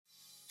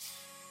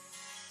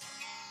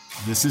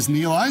This is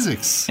Neil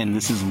Isaacs. And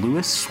this is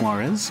Luis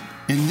Suarez.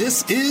 And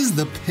this is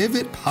the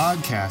Pivot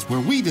Podcast,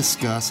 where we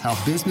discuss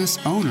how business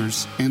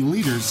owners and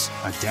leaders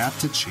adapt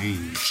to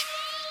change.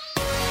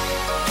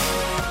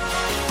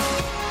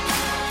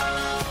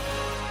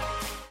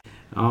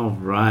 All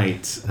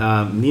right.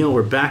 Neil,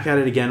 we're back at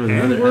it again with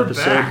another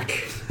episode. Back.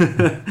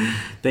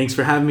 Thanks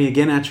for having me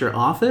again at your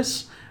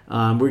office.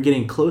 We're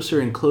getting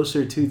closer and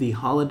closer to the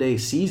holiday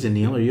season,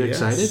 Neil. Are you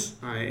excited?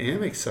 I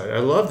am excited. I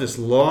love this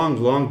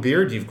long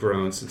beard you've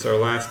grown since our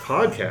last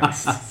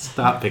podcast.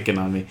 Stop picking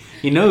on me.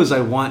 He knows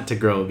I want to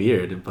grow a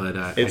beard,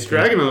 but... it's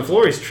dragging on the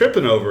floor. He's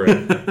tripping over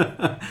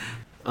it.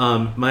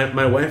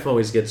 My wife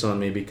always gets on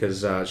me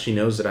because she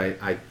knows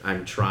that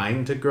I'm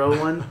trying to grow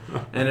one.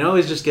 And it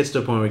always just gets to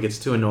a point where it gets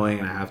too annoying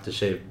and I have to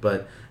shave.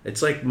 But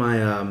it's like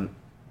my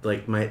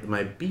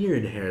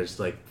beard hairs,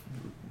 like...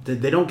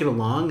 They don't get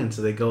along, and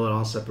so they go in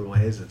all separate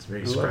ways. It's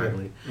very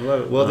scraggly. I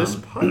love it. Well, this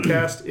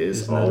podcast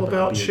is all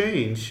about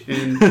change,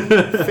 and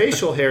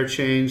facial hair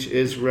change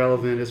is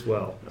relevant as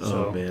well.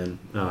 So, man.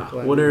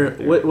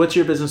 What's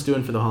your business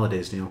doing for the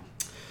holidays, Neil?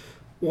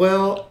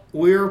 Well,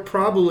 we're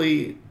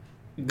probably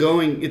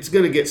it's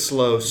going to get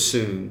slow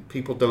soon.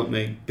 People don't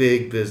make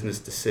big business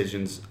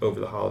decisions over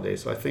the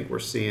holidays, so I think we're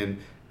seeing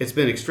it's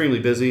been extremely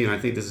busy, and I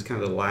think this is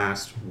kind of the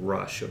last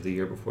rush of the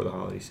year before the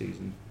holiday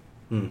season.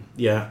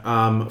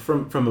 Yeah.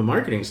 From a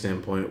marketing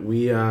standpoint,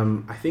 we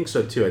I think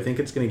so too. I think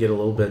it's going to get a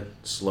little bit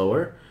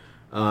slower.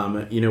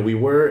 We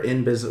were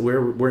in business.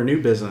 We're a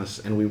new business,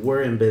 and we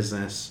were in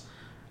business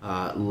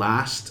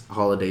last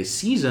holiday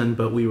season,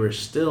 but we were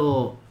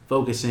still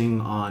focusing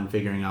on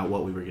figuring out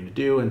what we were going to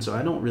do, and so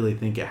I don't really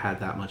think it had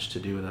that much to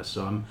do with us.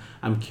 So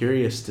I'm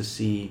curious to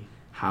see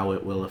how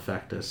it will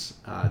affect us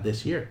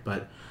this year.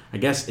 But I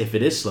guess if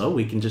it is slow,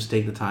 we can just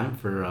take the time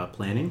for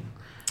planning.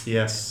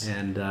 Yes.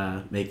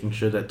 And making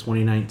sure that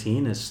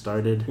 2019 has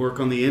started. Work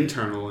on the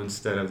internal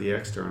instead of the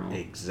external.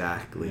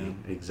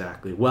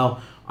 Exactly. Well,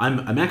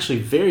 I'm actually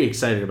very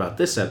excited about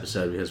this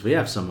episode because we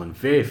have someone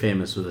very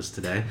famous with us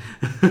today.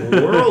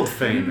 World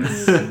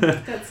famous.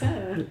 That's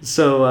it.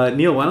 So,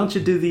 Neil, why don't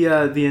you do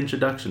the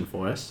introduction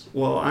for us?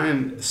 Well, I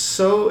am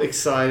so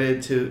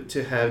excited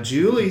to have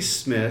Julie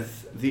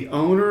Smith, the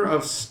owner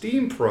of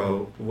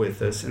SteamPro,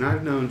 with us. And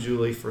I've known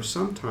Julie for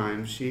some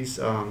time. She's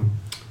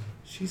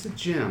a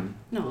gem.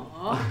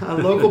 Aww. A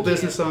local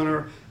business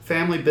owner,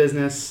 family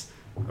business,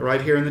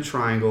 right here in the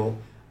Triangle.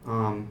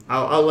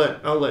 I'll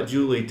let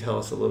Julie tell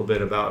us a little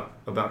bit about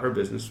her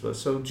business.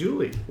 So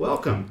Julie,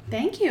 welcome.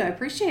 Thank you. I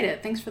appreciate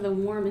it. Thanks for the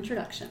warm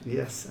introduction.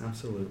 Yes,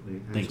 absolutely.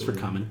 Thanks for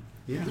coming.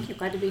 Yeah. Thank you.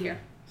 Glad to be here.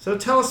 So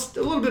tell us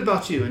a little bit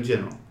about you in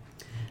general.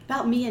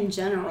 About me in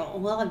general.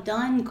 Well, I've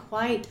done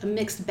quite a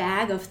mixed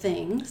bag of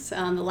things.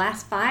 The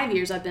last 5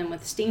 years I've been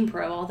with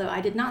SteamPro, although I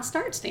did not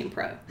start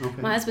SteamPro.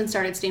 Okay. My husband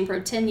started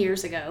SteamPro 10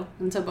 years ago.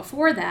 And so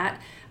before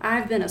that,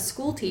 I've been a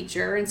school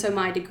teacher. And so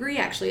my degree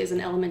actually is in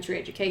elementary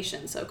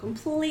education. So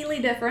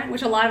completely different,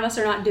 which a lot of us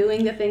are not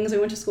doing the things we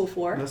went to school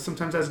for.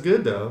 Sometimes that's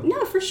good, though.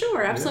 No, for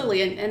sure.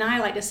 Absolutely. Yeah. And I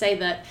like to say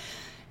that,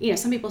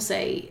 some people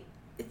say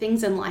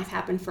things in life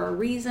happen for a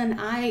reason.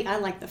 I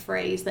like the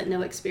phrase that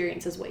no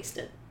experience is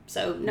wasted.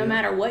 So no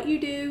matter what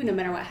you do, no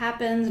matter what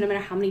happens, no matter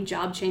how many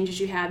job changes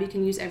you have, you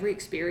can use every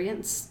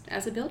experience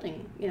as a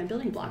building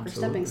block or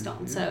stepping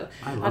stone. Yeah. So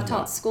I've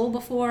taught school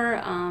before.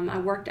 I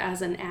worked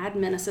as an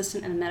admin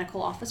assistant in a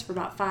medical office for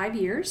about 5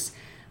 years.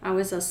 I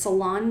was a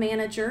salon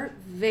manager,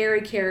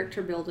 very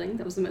character building.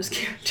 That was the most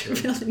character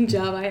building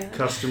job I had.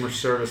 Customer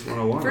service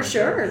 101. For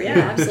sure, yeah,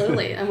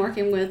 absolutely. I'm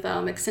working with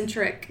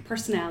eccentric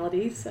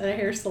personalities at a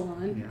hair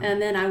salon. Yeah.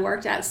 And then I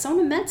worked at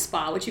Sona Med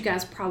Spa, which you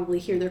guys probably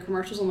hear their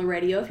commercials on the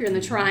radio if you're in the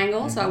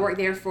Triangle. Mm-hmm. So I worked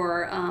there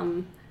for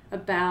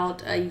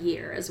about a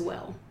year as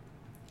well.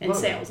 In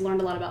sales,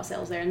 learned a lot about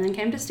sales there. And then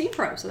came to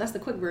SteamPro, so that's the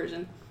quick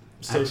version.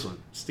 So,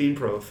 excellent.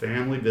 SteamPro,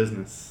 family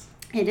business.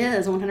 It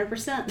is,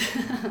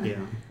 100%. Yeah.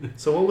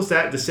 So what was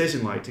that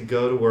decision like to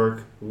go to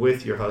work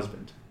with your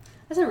husband?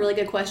 That's a really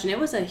good question. It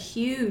was a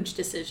huge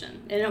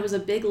decision, and it was a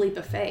big leap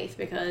of faith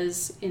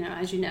because,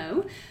 as you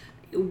know,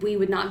 we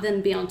would not then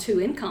be on two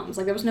incomes.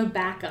 Like, there was no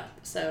backup.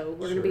 So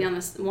we're going to be on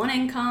this one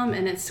income,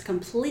 and it's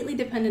completely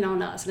dependent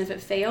on us. And if it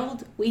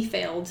failed, we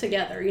failed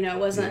together. It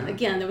wasn't,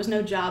 again, there was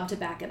no job to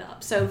back it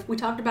up. So we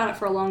talked about it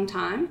for a long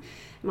time.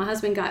 My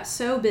husband got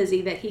so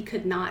busy that he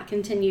could not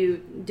continue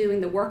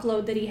doing the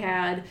workload that he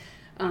had,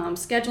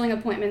 scheduling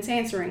appointments,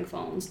 answering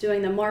phones,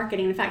 doing the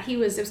marketing. In fact, it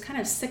was kind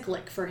of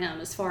cyclic for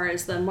him as far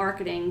as the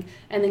marketing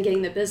and then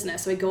getting the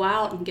business. So he'd go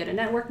out and get a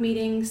network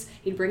meetings,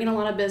 he'd bring in a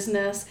lot of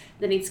business,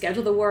 then he'd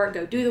schedule the work,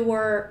 go do the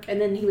work,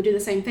 and then he would do the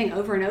same thing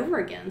over and over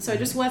again. So it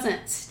just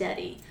wasn't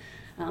steady.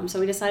 So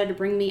we decided to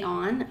bring me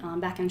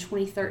on back in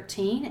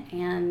 2013,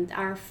 and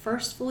our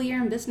first full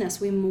year in business,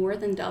 we more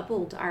than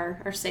doubled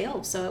our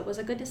sales. So it was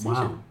a good decision.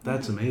 Wow,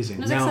 that's amazing.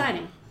 It was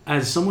exciting.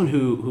 As someone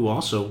who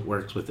also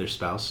works with their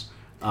spouse,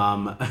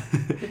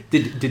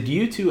 did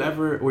you two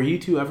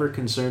ever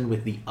concerned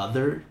with the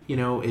other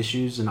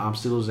issues and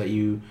obstacles that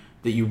you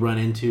that you run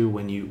into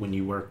when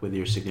you work with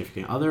your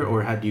significant other,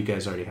 or had you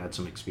guys already had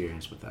some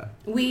experience with that?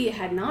 We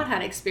had not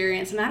had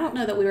experience, and I don't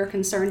know that we were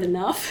concerned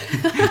enough.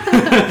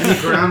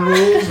 Any ground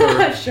rules?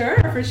 Or? Sure,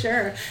 for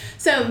sure.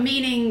 So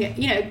meaning,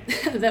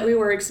 that we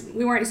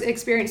weren't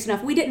experienced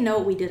enough. We didn't know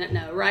what we didn't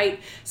know, right?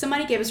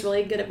 Somebody gave us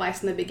really good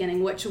advice in the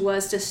beginning, which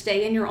was to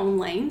stay in your own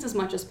lanes as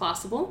much as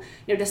possible.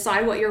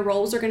 Decide what your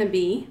roles are going to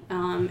be,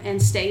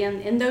 and stay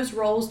in those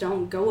roles.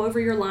 Don't go over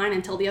your line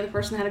and tell the other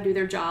person how to do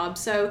their job.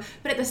 So,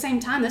 but at the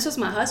same time, this was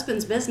my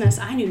husband's business.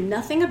 I knew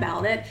nothing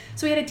about it,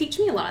 so he had to teach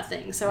me a lot of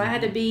things. So I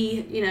had to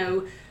be,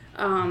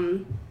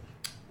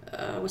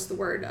 what's the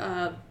word?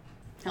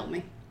 Help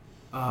me.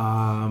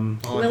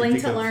 Willing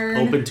to learn,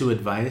 open to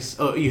advice.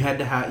 Oh, you had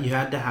to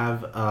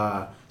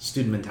have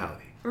student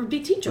mentality, or be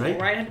teachable,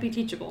 right? I had to be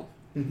teachable.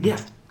 Mm-hmm.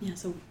 Yeah.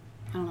 So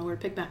I don't know where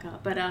to pick back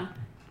up, but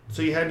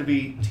so you had to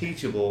be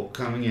teachable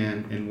coming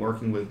in and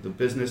working with the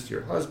business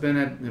your husband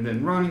had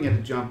been running. You had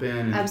to jump in.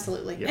 And,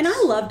 absolutely. Yes. And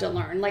I love to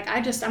learn. Like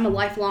I'm a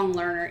lifelong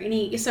learner.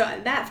 So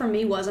that for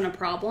me wasn't a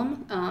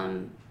problem.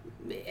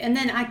 And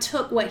then I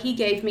took what he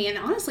gave me, and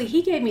honestly,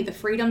 he gave me the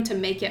freedom to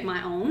make it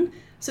my own.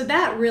 So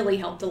that really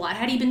helped a lot.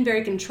 Had he been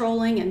very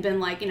controlling and been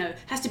like,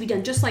 has to be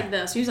done just like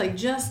this, he was like,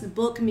 just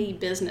book me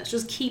business,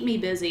 just keep me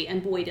busy,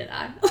 and boy did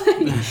I.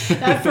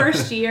 That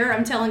first year,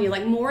 I'm telling you,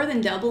 like more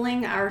than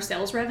doubling our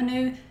sales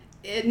revenue,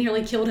 it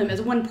nearly killed him as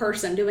one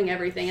person doing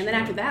everything. And then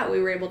after that, we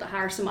were able to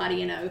hire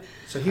somebody,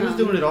 So he was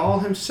doing it all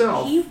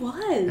himself. He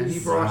was. And he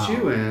brought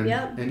you in.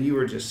 Yep. And you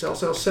were just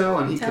sell,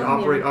 and he could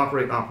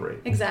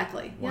operate.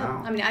 Exactly. Wow.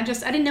 Yep. I mean, I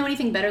didn't know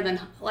anything better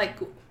than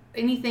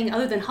anything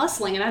other than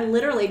hustling, and I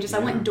literally I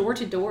went door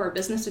to door,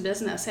 business to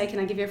business. Hey, can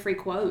I give you a free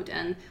quote?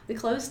 And we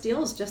closed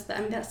deals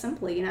that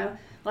simply. A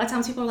lot of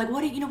times people are like,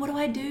 what do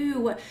I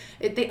do?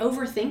 They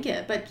overthink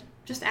it, but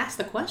just ask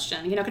the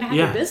question. Can I have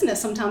your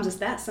business? Sometimes it's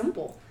that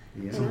simple.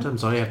 Yeah.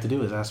 Sometimes all you have to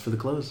do is ask for the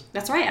close.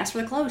 That's right. Ask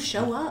for the close.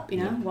 Show up.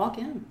 Walk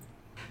in.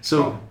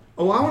 So,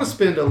 I want to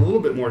spend a little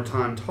bit more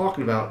time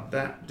talking about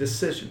that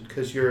decision,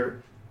 because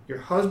your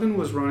husband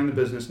was running the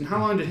business, and how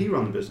long did he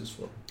run the business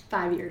for?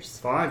 5 years.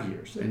 5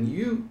 years, and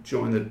you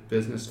joined the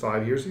business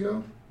 5 years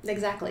ago.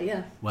 Exactly.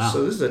 Yeah. wow.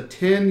 So this is a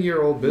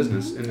 10-year-old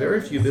business, and very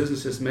few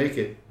businesses make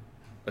it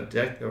a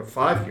decade or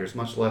 5 years,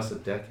 much less a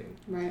decade.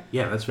 Right.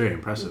 Yeah, that's very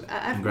impressive.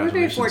 We're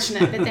very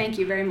fortunate, but thank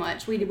you very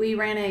much. We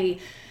ran a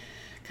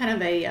kind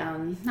of a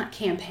not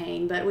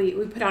campaign, but we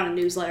put out a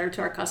newsletter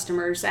to our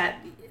customers at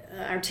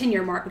our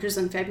 10-year mark, which was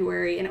in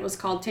February, and it was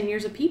called 10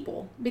 Years of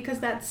People, because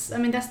that's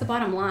the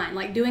bottom line.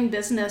 Like doing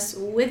business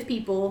with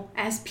people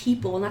as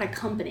people, not a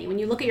company. When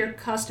you look at your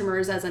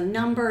customers as a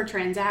number,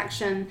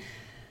 transaction,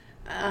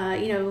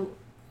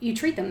 you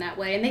treat them that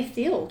way, and they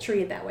feel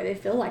treated that way. They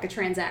feel like a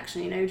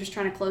transaction. You're just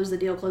trying to close the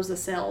deal, close the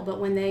sale. But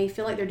when they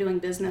feel like they're doing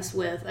business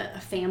with a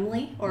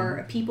family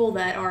or people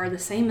that are the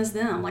same as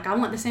them, like I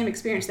want the same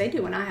experience they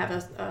do when I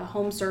have a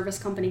home service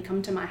company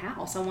come to my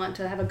house. I want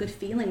to have a good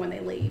feeling when they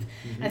leave.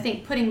 Mm-hmm. I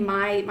think putting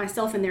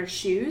myself in their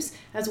shoes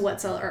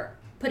or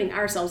putting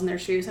ourselves in their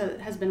shoes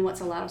has been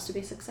what's allowed us to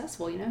be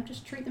successful.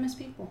 Just treat them as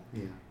people.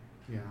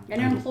 Yeah.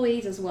 And our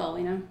employees as well.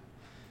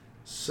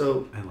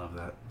 So I love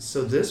that.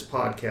 So this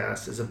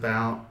podcast is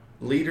about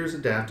leaders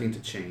adapting to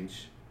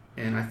change,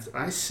 and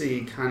I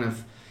see kind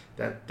of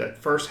that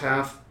first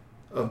half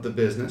of the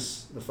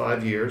business, the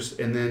 5 years,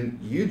 and then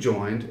you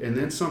joined, and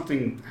then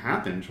something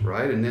happened,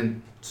 right? And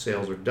then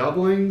sales are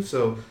doubling.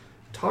 So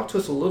talk to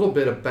us a little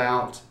bit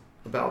about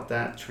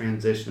that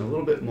transition, a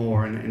little bit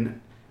more, and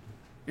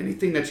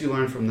anything that you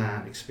learned from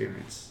that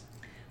experience.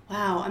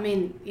 Wow. I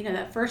mean,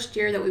 that first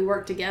year that we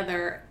worked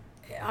together,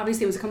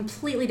 obviously it was a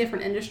completely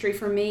different industry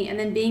for me, and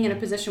then being in a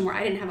position where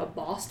I didn't have a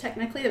boss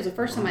technically. It was the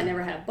first time I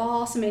never had a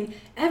boss. I mean,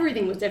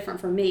 everything was different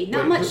for me.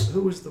 Not much.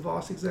 Who was the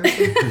boss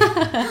exactly?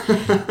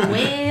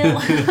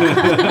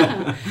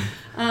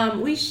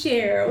 We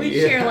share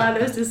a lot of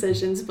those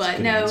decisions,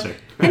 but no. Answer.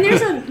 And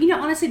there's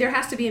honestly, there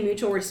has to be a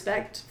mutual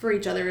respect for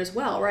each other as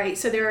well, right?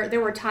 So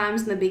there were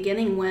times in the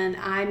beginning when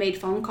I made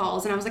phone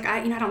calls and I was like,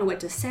 I don't know what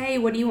to say.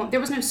 What do you want? There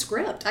was no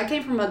script. I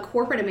came from a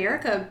corporate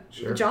America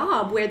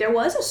job where there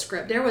was a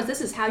script. This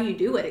is how you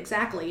do it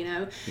exactly.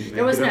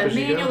 There was no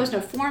manual. There was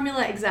no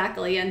formula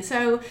exactly. And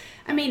so,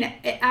 I mean,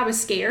 I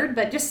was scared,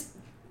 but just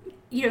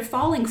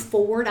falling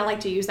forward, I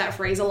like to use that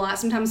phrase a lot.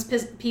 Sometimes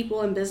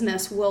people in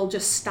business will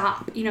just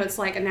stop. It's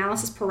like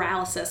analysis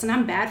paralysis, and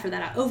I'm bad for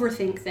that. I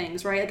overthink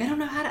things, right? Like I don't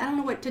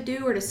know what to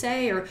do or to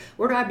say, or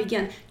where do I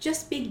begin?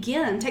 Just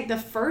begin. Take the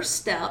first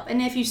step,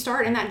 and if you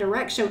start in that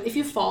direction, if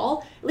you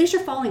fall, at least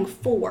you're falling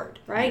forward,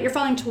 right? You're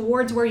falling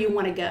towards where you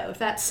want to go. If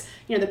that's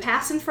the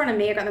path's in front of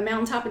me, I got the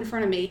mountaintop in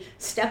front of me,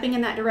 stepping in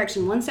that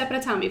direction, one step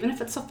at a time, even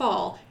if it's a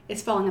fall,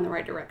 it's falling in the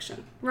right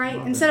direction, right?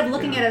 Instead of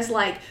looking at it as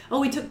like,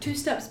 we took 2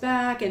 steps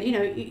back and,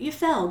 you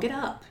fell, get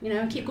up,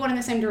 keep going in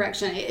the same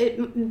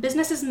direction.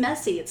 Business is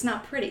messy. It's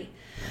not pretty.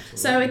 Absolutely.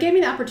 So it gave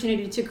me the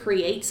opportunity to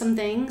create some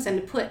things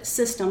and to put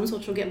systems,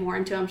 which we'll get more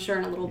into, I'm sure,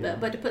 in a little bit,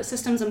 but to put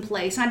systems in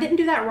place. And I didn't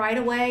do that right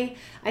away.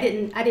 I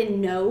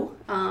didn't know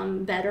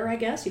better, I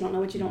guess. You don't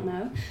know what you don't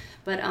know.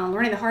 But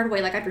learning the hard way,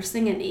 like after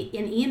seeing an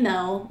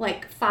email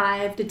like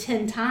 5 to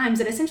 10 times,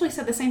 it essentially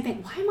said the same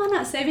thing. Why am I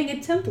not saving a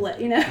template?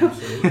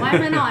 Why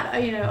am I not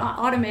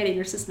automating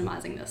or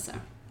systemizing this? So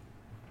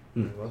I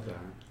love that.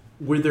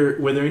 Were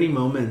there any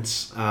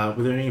moments? Were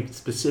there any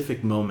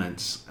specific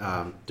moments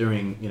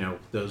during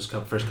those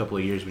first couple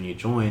of years when you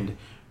joined,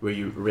 where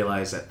you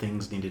realized that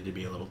things needed to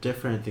be a little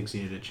different, things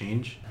needed to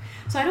change?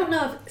 So I don't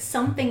know if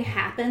something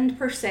happened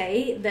per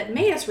se that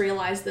made us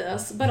realize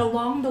this, but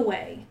along the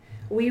way,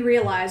 we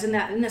realized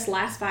in this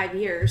last 5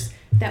 years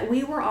that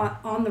we were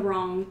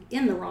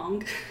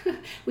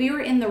we were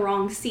in the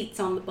wrong seats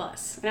on the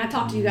bus. And I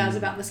talked to you guys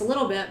about this a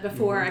little bit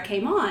before I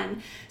came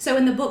on. So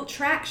in the book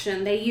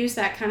Traction, they use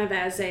that kind of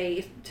as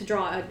to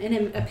draw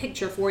a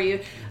picture for you.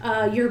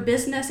 Your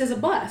business is a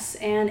bus,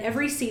 and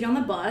every seat on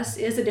the bus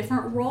is a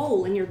different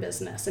role in your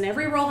business, and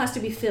every role has to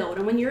be filled.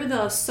 And when you're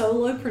the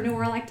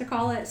solopreneur, I like to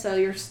call it, so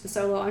you're the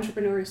solo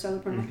entrepreneur,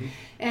 solopreneur,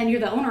 and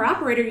you're the owner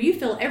operator, you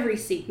fill every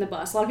seat in the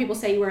bus. A lot of people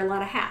say you wear a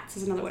lot of hats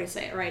is another way to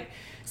say it, right?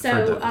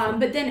 So,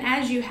 but then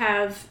as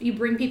you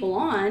bring people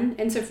on,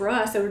 and so for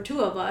us, there were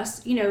 2 of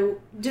us,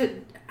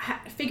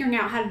 figuring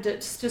out how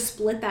to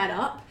split that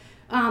up,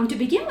 to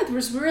begin with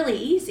was really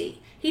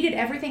easy. He did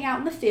everything out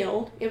in the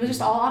field. It was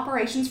just all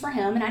operations for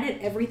him, and I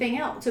did everything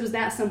else. It was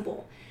that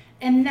simple.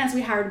 And then as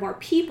we hired more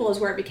people is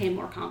where it became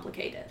more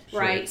complicated,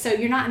 right? So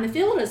you're not in the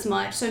field as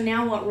much, so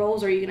now what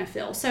roles are you going to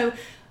fill? So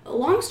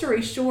long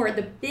story short,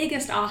 the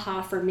biggest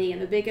aha for me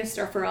and the biggest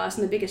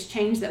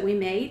change that we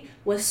made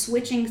was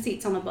switching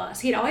seats on the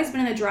bus. He had always been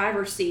in the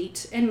driver's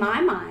seat. In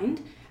my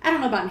mind, I don't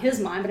know about in his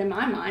mind, but in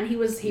my mind, he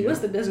was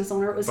the business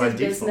owner. It was his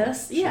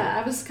business. Sure. Yeah,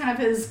 I was kind of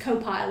his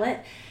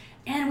co-pilot.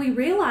 And we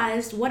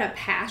realized what a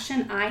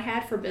passion I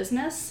had for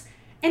business.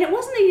 And it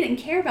wasn't that he didn't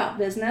care about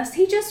business.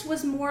 He just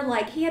was more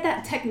like, he had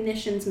that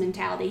technician's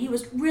mentality. He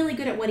was really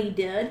good at what he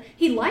did.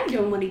 He liked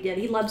doing what he did.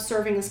 He loved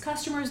serving his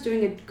customers,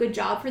 doing a good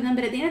job for them.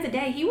 But at the end of the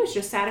day, he was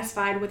just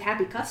satisfied with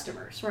happy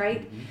customers,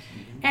 right?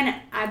 And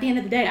at the end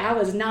of the day, I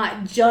was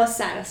not just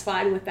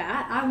satisfied with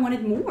that. I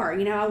wanted more.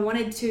 I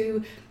wanted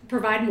to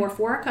provide more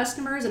for our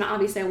customers, and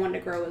obviously I wanted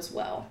to grow as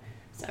well.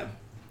 So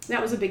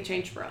that was a big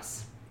change for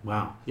us.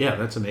 Wow. Yeah,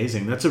 that's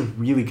amazing. That's a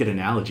really good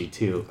analogy,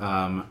 too.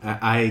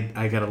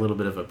 I got a little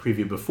bit of a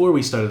preview before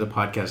we started the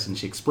podcast, and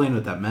she explained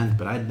what that meant,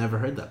 but I'd never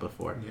heard that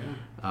before.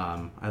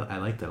 Yeah. I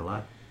like that a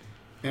lot.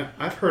 Yeah,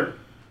 I've heard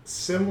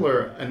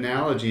similar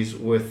analogies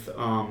with,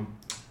 the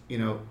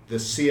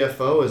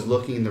CFO is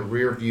looking in the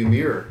rear view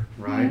mirror,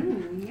 right?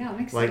 Yeah,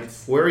 makes like,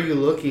 sense. Where are you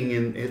looking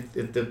if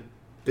the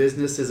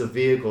business is a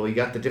vehicle, you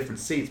got the different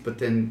seats, but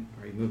then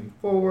are you moving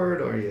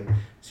forward, or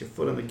is your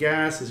foot on the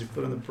gas, is your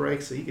foot on the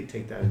brake? So you could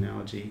take that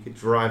analogy, you could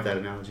drive that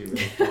analogy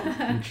really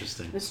far.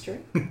 Interesting. That's true.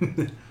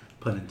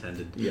 Pun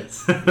intended.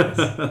 Yes.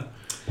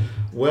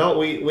 Well,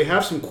 we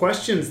have some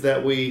questions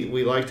that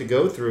we like to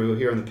go through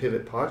here on the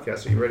Pivot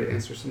Podcast. Are you ready to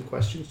answer some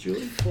questions,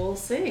 Julie? We'll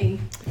see.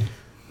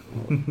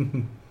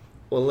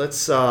 Well,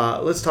 let's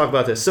talk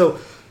about this. So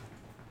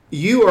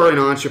you are an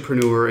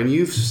entrepreneur, and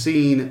you've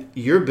seen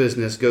your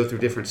business go through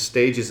different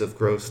stages of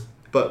growth.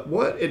 But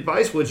what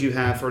advice would you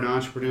have for an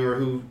entrepreneur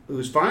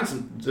who's finds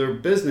their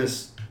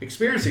business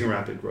experiencing a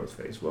rapid growth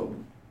phase? Well,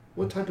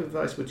 what type of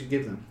advice would you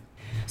give them?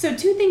 So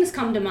 2 things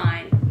come to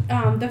mind.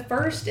 The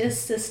first is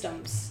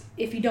systems.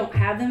 If you don't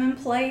have them in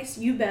place,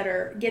 you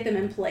better get them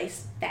in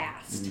place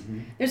fast.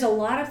 There's a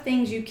lot of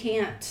things you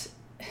can't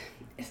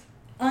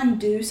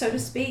undo, so to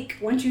speak.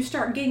 Once you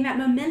start getting that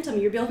momentum,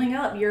 you're building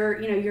up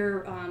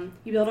you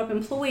build up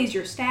employees,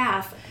 your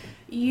staff.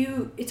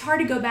 It's hard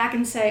to go back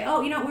and say,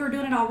 we were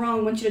doing it all wrong,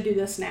 we want you to do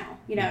this now.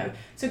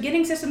 So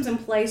getting systems in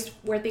place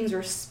where things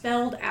are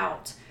spelled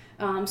out,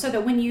 so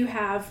that when you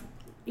have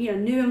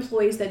new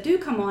employees that do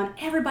come on,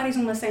 everybody's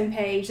on the same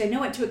page. They know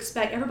what to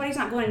expect. Everybody's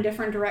not going in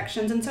different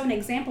directions. And so an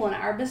example in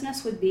our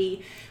business would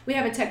be, we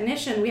have a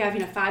technician, we have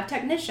 5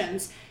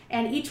 technicians,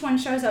 and each one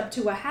shows up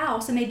to a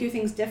house and they do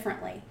things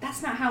differently.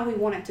 That's not how we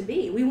want it to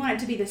be. We want it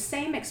to be the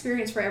same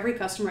experience for every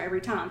customer every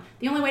time.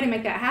 The only way to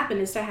make that happen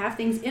is to have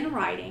things in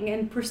writing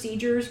and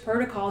procedures,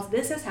 protocols.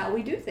 This is how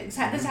we do things.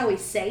 This is how we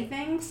say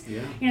things.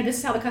 Yeah. This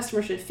is how the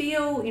customer should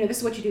feel. This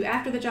is what you do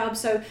after the job.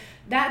 So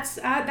that's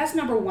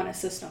number 1 is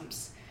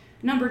systems.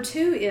 Number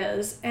 2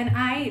 is, and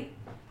I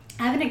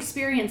haven't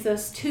experienced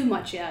this too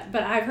much yet,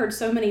 but I've heard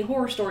so many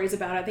horror stories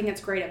about it. I think it's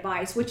great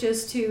advice, which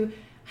is to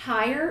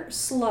hire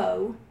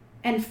slow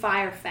and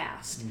fire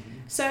fast.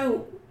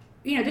 So,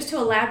 just to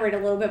elaborate a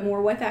little bit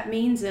more, what that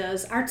means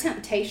is our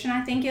temptation,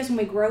 I think, is when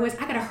we grow is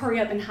I got to hurry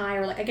up and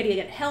hire. Like, I got to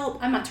get help.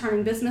 I'm not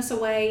turning business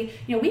away.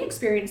 We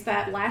experienced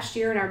that last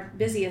year in our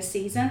busiest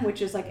season,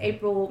 which is like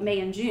April, May,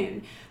 and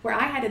June, where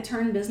I had to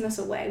turn business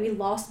away. We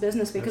lost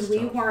business because we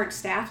weren't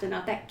staffed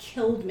enough. That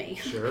killed me.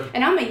 Sure.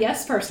 And I'm a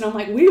yes person. I'm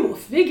like, we will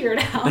figure it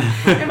out.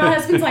 And my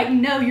husband's like,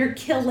 no, you're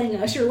killing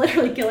us. You're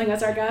literally killing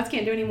us. Our guys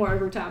can't do any more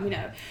overtime,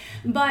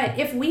 But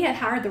if we had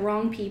hired the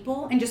wrong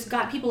people and just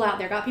got people out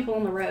there, got people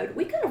on the road,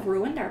 we could have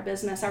ruined our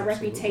business, our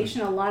Absolutely.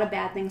 reputation. A lot of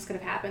bad things could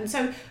have happened.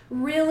 So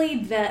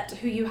really vet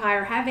who you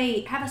hire. Have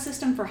a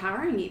system for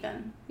hiring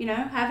even.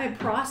 Have a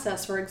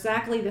process for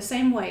exactly the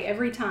same way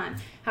every time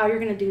how you're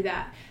going to do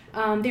that.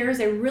 There is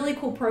a really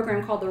cool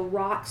program called the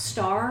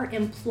Rockstar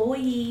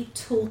Employee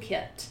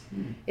Toolkit.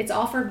 It's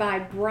offered by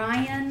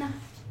Brian.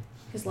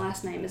 His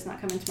last name is not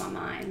coming to my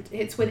mind.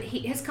 It's with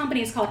his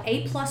company is called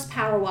A+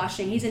 Power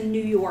Washing. He's in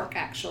New York,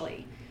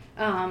 actually.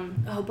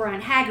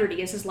 Brian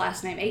Haggerty is his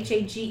last name.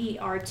 Hagerty,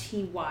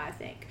 I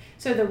think.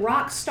 So the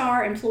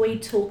Rockstar Employee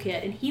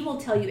Toolkit, and he will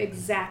tell you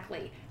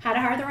exactly how to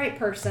hire the right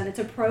person. It's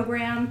a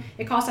program.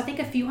 It costs, I think,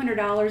 a few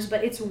 $100s,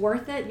 but it's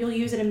worth it. You'll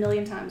use it a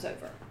million times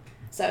over.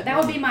 So that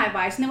would be my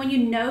advice. And then when you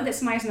know that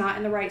somebody's not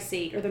in the right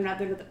seat or they're not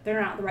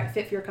the right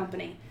fit for your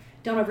company,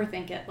 don't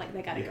overthink it. Like,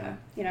 they got to go.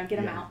 Get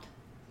them out.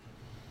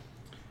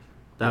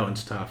 That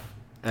one's tough.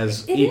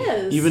 It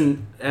is.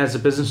 Even as a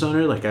business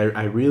owner, like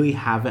I really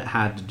haven't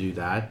had to do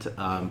that.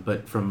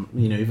 But from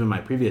even my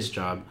previous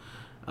job,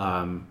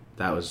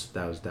 that was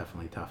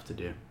definitely tough to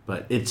do.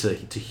 But it's a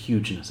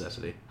huge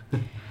necessity.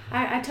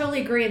 I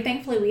totally agree, and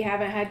thankfully we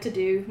haven't had to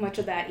do much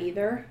of that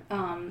either.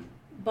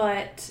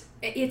 But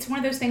it's one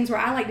of those things where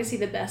I like to see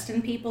the best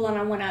in people, and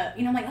I want to,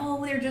 like,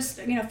 oh, they're just,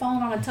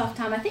 falling on a tough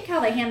time. I think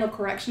how they handle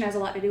correction has a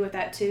lot to do with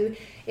that too.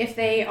 If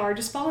they are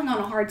just falling on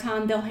a hard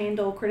time, they'll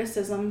handle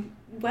criticism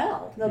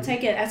well. They'll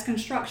take it as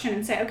construction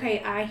and say,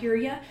 okay, I hear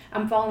you.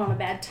 I'm falling on a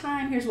bad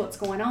time. Here's what's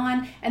going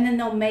on. And then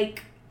they'll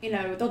make,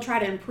 they'll try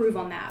to improve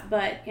on that.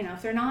 But,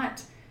 if they're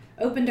not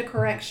open to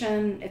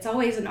correction, it's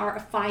always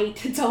a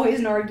fight. It's always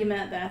an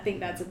argument. Then I think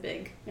that's a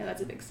big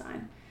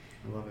sign.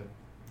 I love it.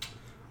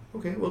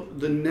 Okay, well,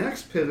 the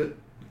next pivot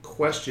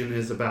question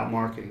is about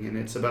marketing, and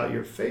it's about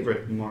your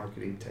favorite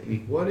marketing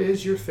technique. What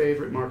is your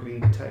favorite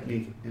marketing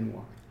technique and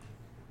why?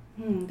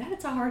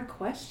 That's a hard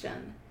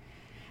question.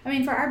 I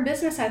mean, for our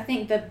business, I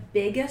think the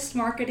biggest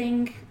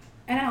marketing,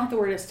 and I don't know if the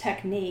word is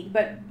technique,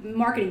 but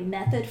marketing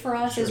method for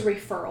us is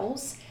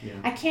referrals. Yeah.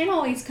 I can't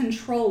always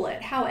control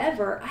it.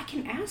 However, I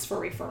can ask for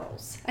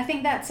referrals. I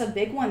think that's a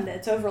big one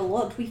that's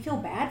overlooked. We feel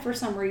bad for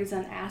some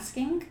reason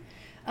asking.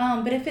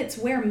 But if it's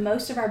where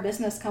most of our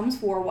business comes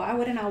for, why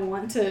wouldn't I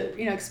want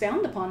to,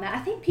 expound upon that? I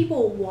think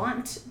people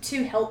want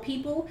to help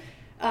people,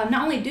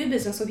 not only do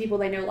business with people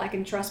they know, like,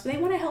 and trust, but they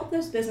want to help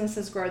those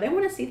businesses grow. They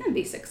want to see them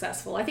be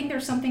successful. I think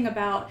there's something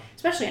about,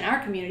 especially in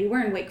our community,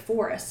 we're in Wake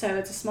Forest, so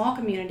it's a small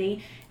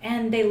community,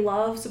 and they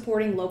love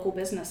supporting local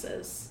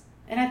businesses.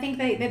 And I think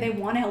they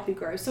want to help you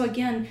grow. So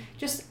again,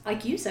 just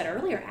like you said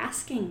earlier,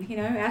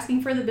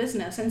 asking for the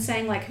business and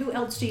saying, like, who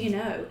else do you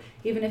know?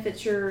 Even if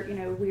it's your,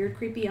 weird,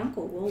 creepy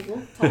uncle, we'll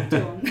talk to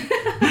him.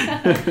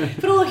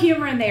 Put a little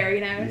humor in there,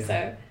 Yeah.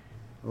 So.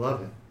 I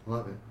love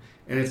it.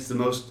 And it's the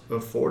most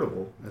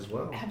affordable as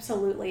well.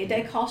 Absolutely.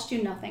 It costs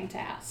you nothing to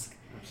ask.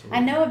 Absolutely.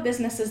 I know of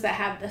businesses that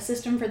have a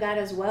system for that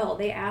as well.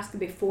 They ask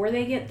before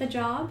they get the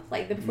job,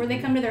 like before they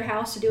come to their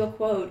house to do a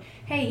quote.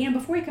 Hey,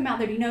 before you come out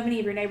there, do you know of any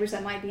of your neighbors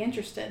that might be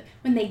interested?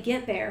 When they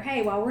get there,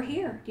 hey, while we're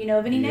here, do you know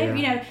of any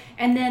neighbors?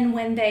 And then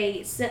when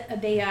they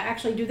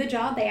actually do the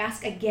job, they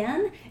ask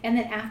again, and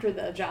then after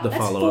the job, that's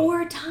follow-up.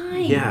 4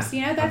 times.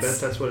 Yeah. I bet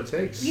that's what it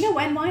takes.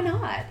 And why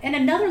not? And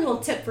another little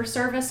tip for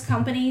service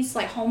companies,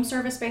 like home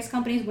service-based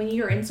companies, when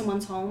you're in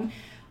someone's home,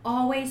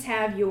 always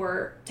have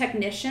your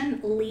technician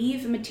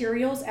leave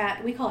materials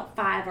at, we call it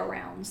 5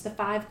 arounds, the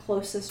 5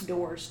 closest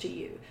doors to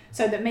you.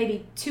 So that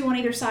maybe 2 on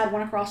either side,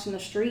 1 across from the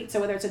street. So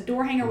whether it's a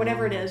door hanger,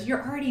 whatever it is,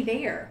 you're already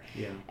there.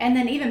 Yeah. And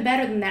then even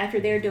better than that, if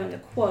you're there doing a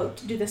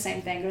quote, do the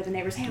same thing. Go to the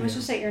neighbors, hey, I was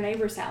just at your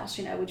neighbor's house,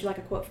 would you like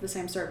a quote for the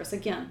same service?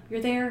 Again, you're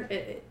there,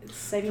 it's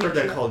saving I've heard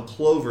that called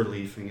clover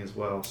leafing as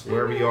well. So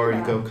wherever you are,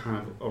 you go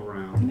kind of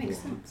around. That makes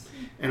sense.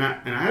 And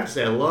I have to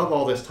say, I love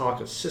all this talk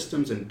of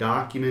systems and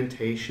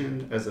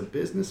documentation. As a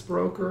business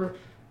broker,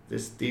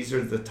 these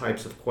are the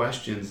types of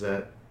questions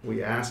that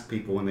we ask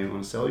people when they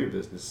want to sell your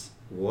business.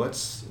 What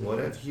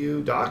have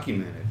you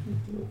documented?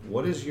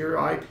 What is your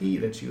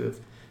IP that you have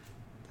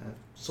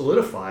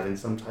solidified in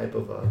some type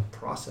of a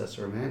process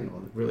or a manual?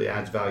 It really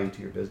adds value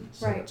to your business.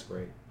 So that's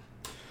great.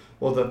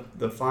 Well,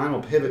 the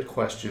final pivot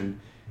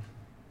question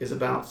is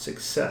about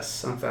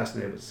success. I'm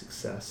fascinated with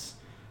success.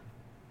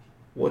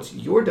 What's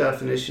your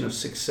definition of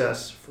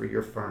success for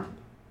your firm?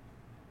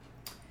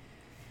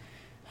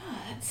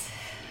 That's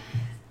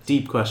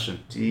Deep question.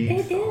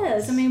 It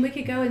is. I mean, we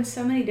could go in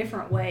so many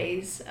different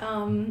ways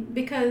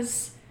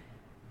because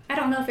I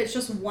don't know if it's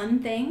just one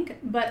thing,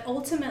 but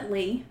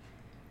ultimately,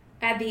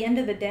 at the end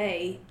of the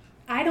day,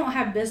 I don't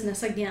have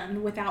business,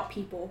 again, without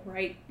people,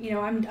 right?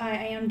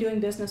 I am doing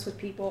business with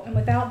people, and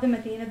without them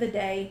at the end of the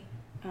day,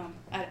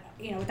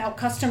 without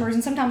customers,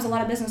 and sometimes a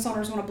lot of business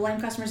owners want to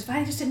blame customers. If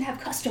I just didn't have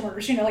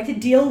customers, to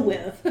deal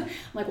with, I'm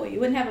like, well, you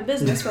wouldn't have a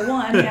business for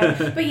one.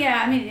 But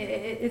yeah, I mean,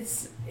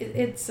 it's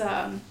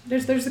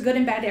there's the good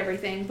and bad to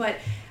everything. But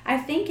I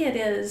think it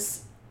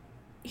is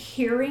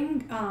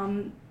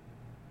hearing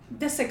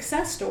the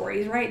success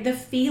stories, right? The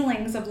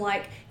feelings of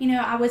like,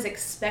 I was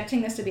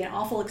expecting this to be an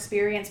awful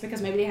experience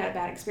because maybe they had a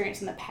bad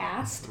experience in the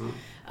past.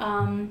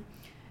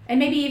 and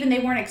maybe even they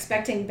weren't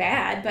expecting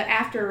bad, but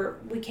after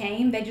we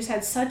came, they just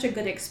had such a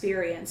good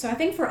experience. So I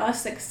think for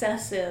us,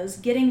 success is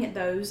getting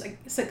those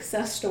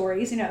success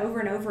stories, over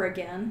and over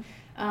again,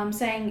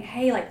 saying,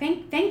 hey, like,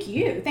 thank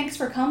you. Thanks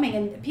for coming.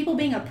 And people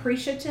being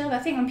appreciative. I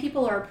think when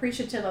people are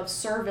appreciative of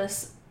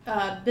service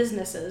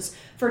businesses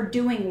for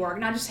doing work,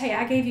 not just, hey,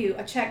 I gave you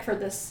a check for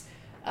this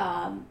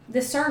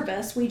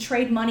service, we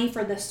trade money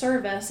for this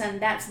service,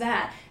 and that's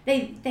that.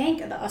 They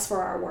thank us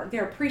for our work.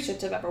 They're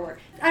appreciative of our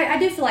work. I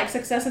do feel like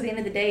success at the end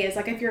of the day is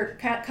like, if your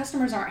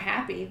customers aren't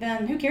happy,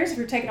 then who cares if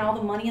you're taking all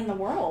the money in the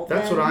world?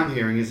 That's what I'm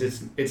hearing, is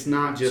it's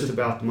not just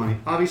about the money.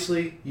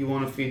 Obviously, you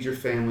want to feed your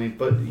family,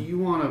 but you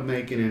want to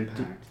make an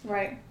impact.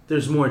 Right.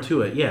 There's more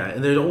to it, yeah.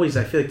 And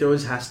I feel like there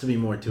always has to be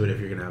more to it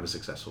if you're going to have a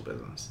successful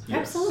business.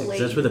 Yes. Absolutely.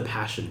 That's where the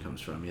passion comes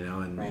from,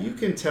 And right. You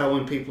can tell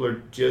when people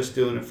are just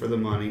doing it for the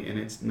money and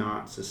it's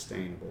not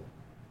sustainable.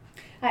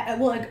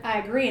 I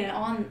agree,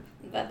 and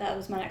that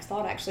was my next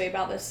thought actually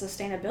about this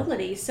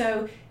sustainability.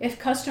 So if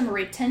customer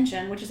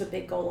retention, which is a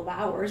big goal of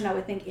ours, and I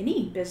would think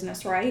any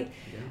business, right?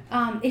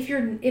 Yeah.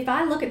 If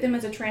I look at them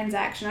as a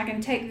transaction, I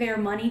can take their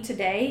money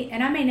today,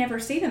 and I may never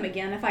see them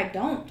again if I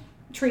don't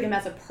treat them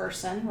as a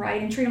person,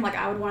 right? And treat them like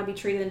I would want to be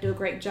treated and do a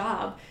great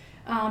job.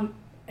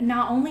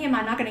 Not only am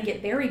I not going to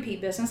get their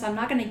repeat business, I'm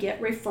not going to get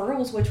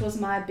referrals, which was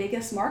my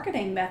biggest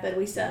marketing method,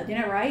 we said,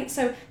 right?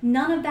 So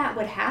none of that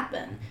would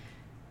happen.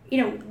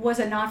 Was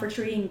it not for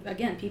treating,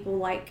 again, people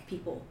like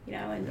people,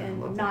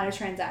 and not a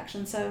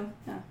transaction. So,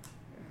 yeah.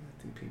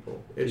 I think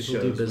people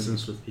do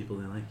business with people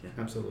they like, yeah.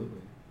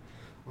 Absolutely.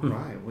 All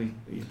right.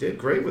 You did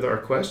great with our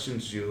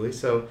questions, Julie.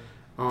 So,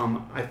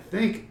 I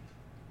think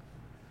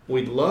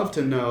we'd love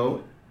to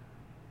know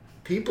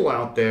people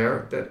out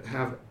there that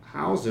have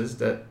houses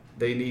that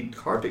they need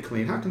carpet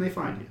cleaned. How can they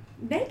find you?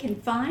 They can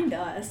find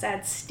us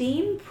at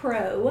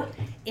SteamPro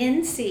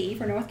NC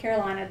for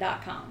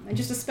NorthCarolina.com. And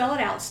just to spell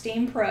it out,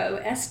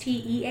 SteamPro,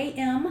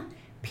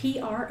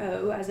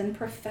 SteamPro, as in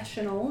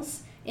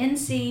professionals,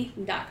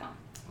 NC.com.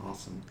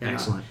 Awesome.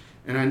 Excellent.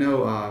 And I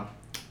know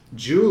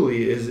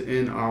Julie is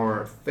in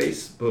our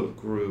Facebook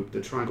group, the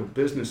Triangle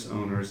Business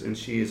Owners, and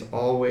she is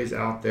always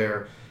out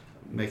there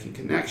making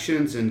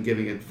connections and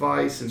giving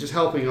advice and just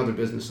helping other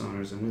business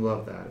owners, and we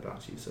love that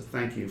about you. So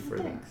thank you for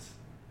Thanks.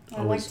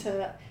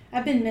 that.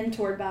 I've been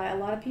mentored by a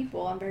lot of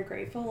people. I'm very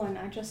grateful, and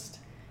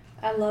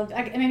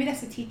maybe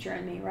that's the teacher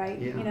in me, right?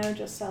 Yeah.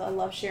 I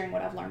love sharing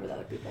what I've learned with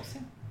other people. So.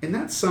 And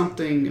that's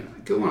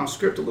something, going off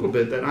script a little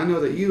bit, that I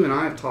know that you and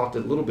I have talked a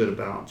little bit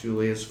about,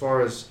 Julie, as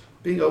far as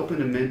being open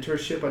to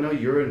mentorship. I know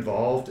you're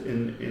involved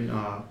in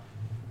a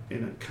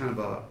kind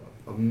of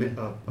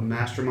a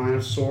mastermind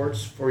of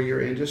sorts for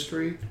your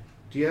industry.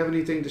 Do you have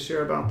anything to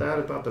share about that,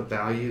 about the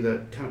value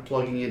that kind of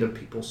plugging into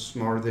people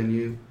smarter than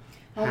you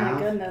have? Oh my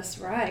goodness,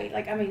 right.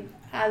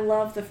 I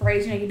love the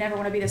phrase, you never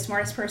want to be the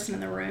smartest person in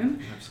the room.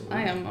 Absolutely.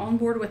 I am on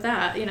board with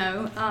that, And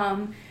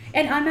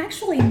I'm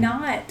actually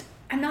not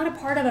a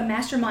part of a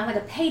mastermind,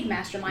 like a paid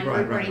mastermind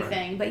group or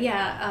anything. Right. But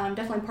yeah,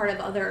 definitely part of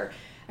other.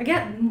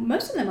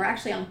 Most of them are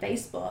actually on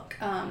Facebook.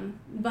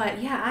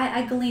 But yeah,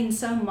 I glean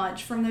so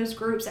much from those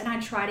groups, and I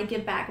try to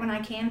give back when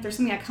I can. If there's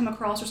something I come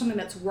across or something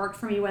that's worked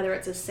for me, whether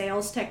it's a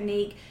sales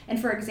technique.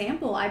 And for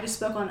example, I just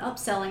spoke on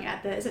upselling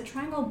at is it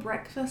Triangle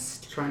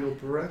Breakfast? Triangle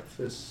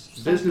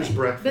Breakfast. Business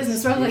Breakfast.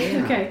 Business,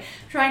 okay.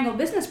 Triangle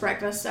Business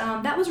Breakfast.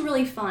 That was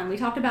really fun. We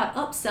talked about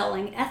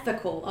upselling,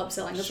 ethical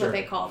upselling, that's what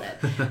they called it.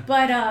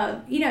 But,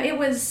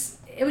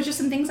 it was just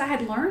some things I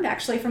had learned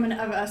actually from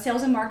a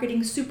sales and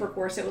marketing super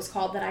course, it was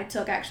called, that I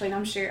took actually,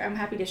 and I'm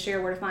happy to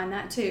share where to find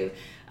that too.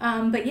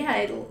 But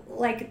yeah,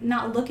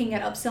 not looking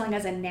at upselling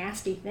as a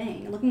nasty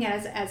thing, looking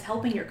at it as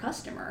helping your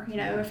customer.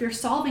 If you're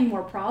solving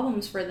more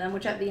problems for them,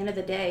 which at the end of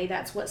the day,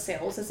 that's what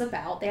sales is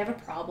about. They have a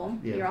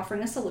problem, you're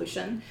offering a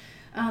solution,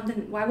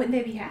 then why wouldn't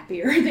they be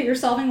happier that you're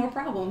solving more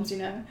problems,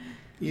 At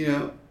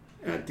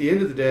the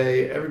end of the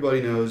day,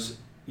 everybody knows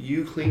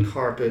you clean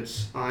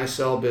carpets, I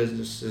sell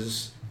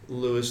businesses,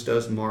 Lewis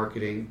does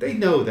marketing. They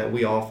know that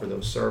we offer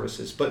those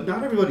services, but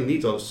not everybody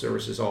needs those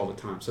services all the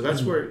time. So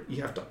that's where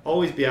you have to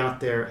always be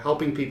out there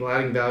helping people,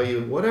 adding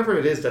value, whatever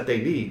it is that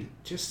they need,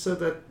 just so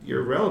that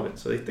you're relevant,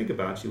 so they think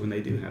about you when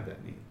they do have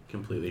that need.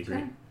 Completely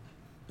agree.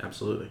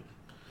 Absolutely.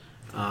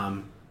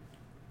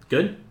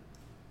 Good?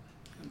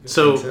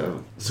 So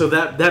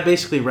that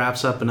basically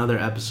wraps up another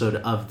episode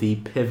of the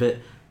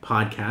Pivot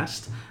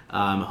Podcast.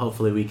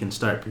 Hopefully we can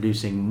start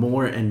producing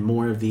more and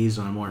more of these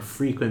on a more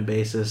frequent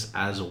basis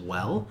as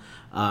well.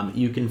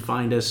 You can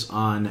find us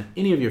on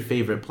any of your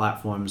favorite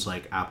platforms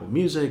like Apple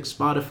Music,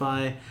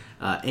 Spotify,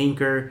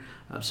 Anchor.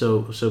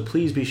 So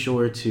please be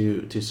sure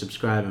to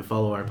subscribe and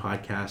follow our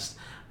podcast.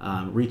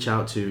 Reach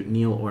out to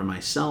Neil or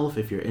myself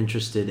if you're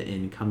interested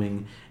in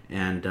coming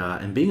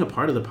and being a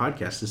part of the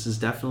podcast. This is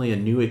definitely a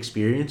new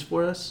experience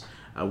for us.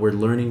 We're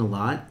learning a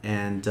lot,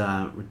 and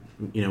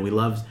we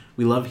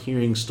love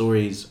hearing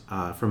stories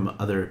from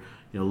other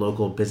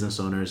local business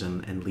owners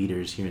and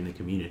leaders here in the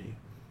community.